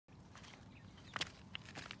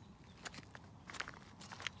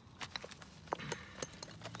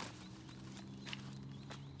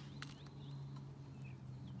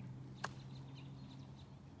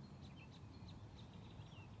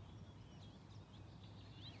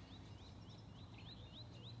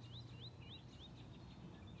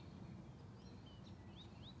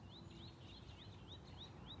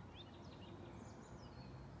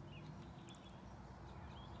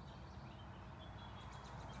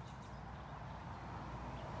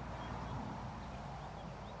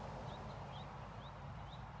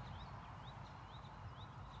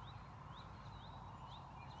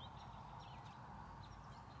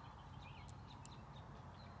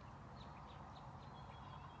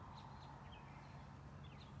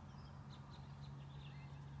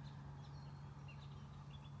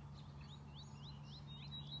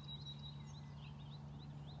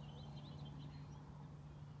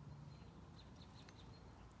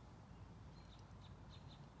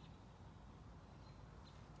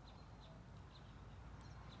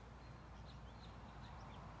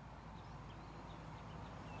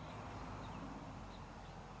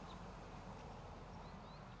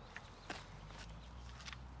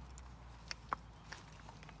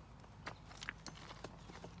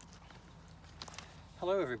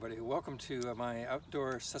Hello everybody, welcome to my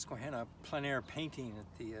outdoor Susquehanna plein air painting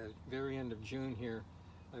at the very end of June here.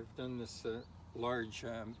 I've done this large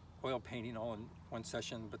oil painting all in one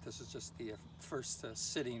session, but this is just the first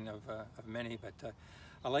sitting of many. But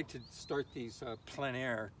I like to start these plein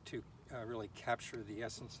air to really capture the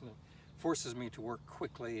essence, and it forces me to work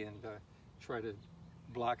quickly and try to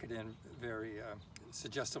block it in very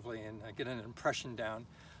suggestively and get an impression down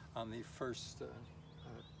on the first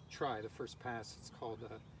try, the first pass. It's called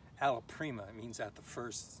alla prima. It means at the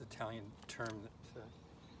first. It's an Italian term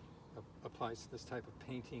that applies to this type of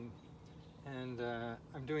painting. And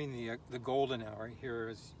I'm doing the golden hour here.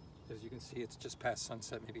 As you can see, it's just past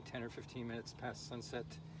sunset, maybe 10 or 15 minutes past sunset.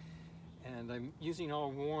 And I'm using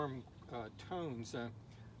all warm tones.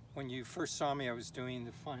 When you first saw me, I was doing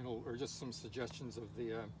the final, or just some suggestions of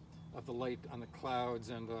the light on the clouds,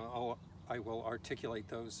 and I will articulate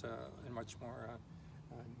those in much more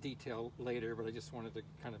detail later, but I just wanted to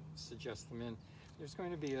kind of suggest them in. There's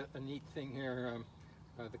going to be a neat thing here.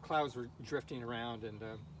 The clouds were drifting around, and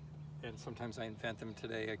sometimes I invent them.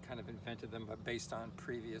 Today I kind of invented them based on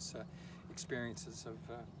previous experiences of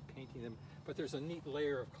painting them. But there's a neat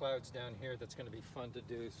layer of clouds down here that's going to be fun to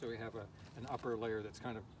do. So we have an upper layer that's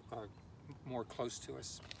kind of more close to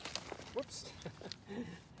us. Whoops!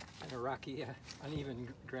 And a rocky, uneven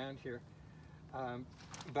ground here.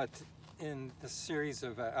 But in the series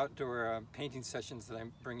of outdoor painting sessions that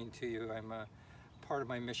I'm bringing to you, part of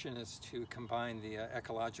my mission is to combine the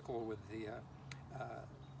ecological with the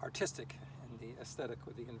artistic, and the aesthetic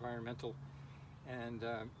with the environmental. And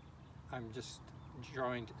I'm just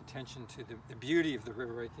drawing attention to the beauty of the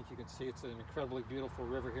river. I think you can see it's an incredibly beautiful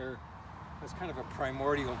river here. It's kind of a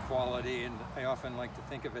primordial quality, and I often like to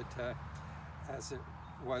think of it as it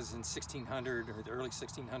was in 1600 or the early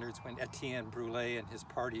 1600s, when Etienne Brulé and his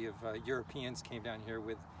party of Europeans came down here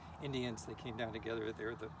with Indians. They came down together.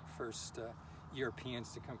 They're the first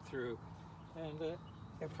Europeans to come through, and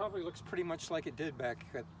it probably looks pretty much like it did back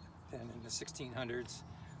then in the 1600s,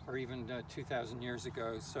 or even 2,000 years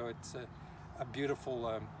ago. So it's a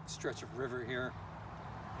beautiful stretch of river here,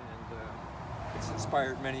 and it's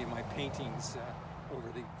inspired many of my paintings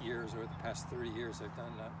over the years. Over the past 30 years, I've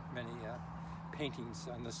done many paintings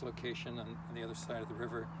on this location on the other side of the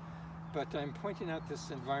river. But I'm pointing out this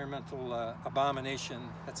environmental abomination.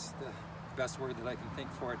 That's the best word that I can think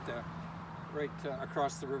for it. Right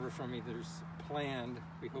across the river from me, there's planned,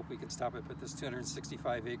 we hope we can stop it, but this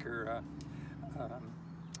 265-acre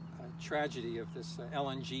tragedy of this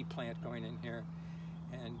LNG plant going in here.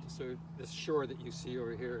 And so this shore that you see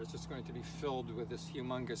over here is just going to be filled with this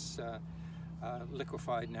humongous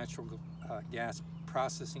liquefied natural gas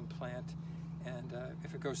processing plant. And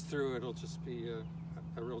if it goes through, it'll just be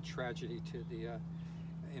a real tragedy to the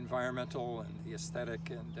environmental and the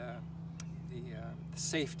aesthetic and the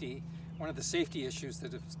safety. One of the safety issues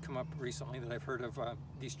that has come up recently that I've heard of,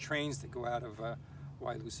 these trains that go out of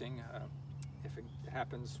Wailusing, if it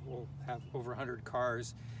happens, we'll have over 100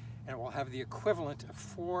 cars, and we'll have the equivalent of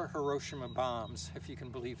 4 Hiroshima bombs, if you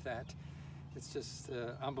can believe that. It's just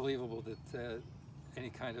unbelievable that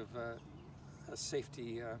any kind of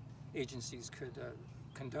safety agencies could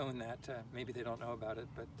condone that. Maybe they don't know about it,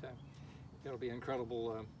 but it'll be an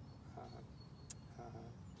incredible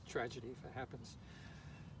tragedy if it happens.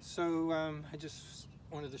 So I just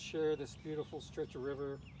wanted to share this beautiful stretch of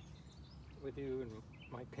river with you and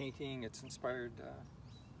my painting. It's inspired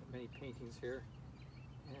many paintings here,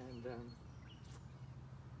 and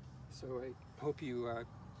so I hope you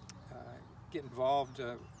get involved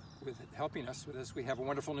with helping us with this. We have a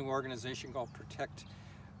wonderful new organization called Protect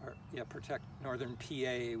Northern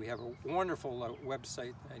PA. We have a wonderful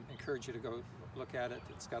website. I encourage you to go look at it.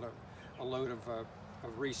 It's got a load of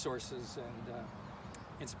resources and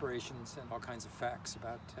inspirations and all kinds of facts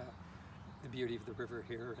about the beauty of the river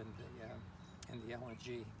here and the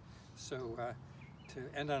LNG. So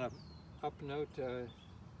to end on a up note,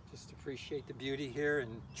 just appreciate the beauty here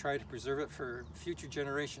and try to preserve it for future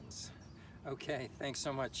generations. Okay, thanks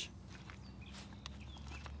so much.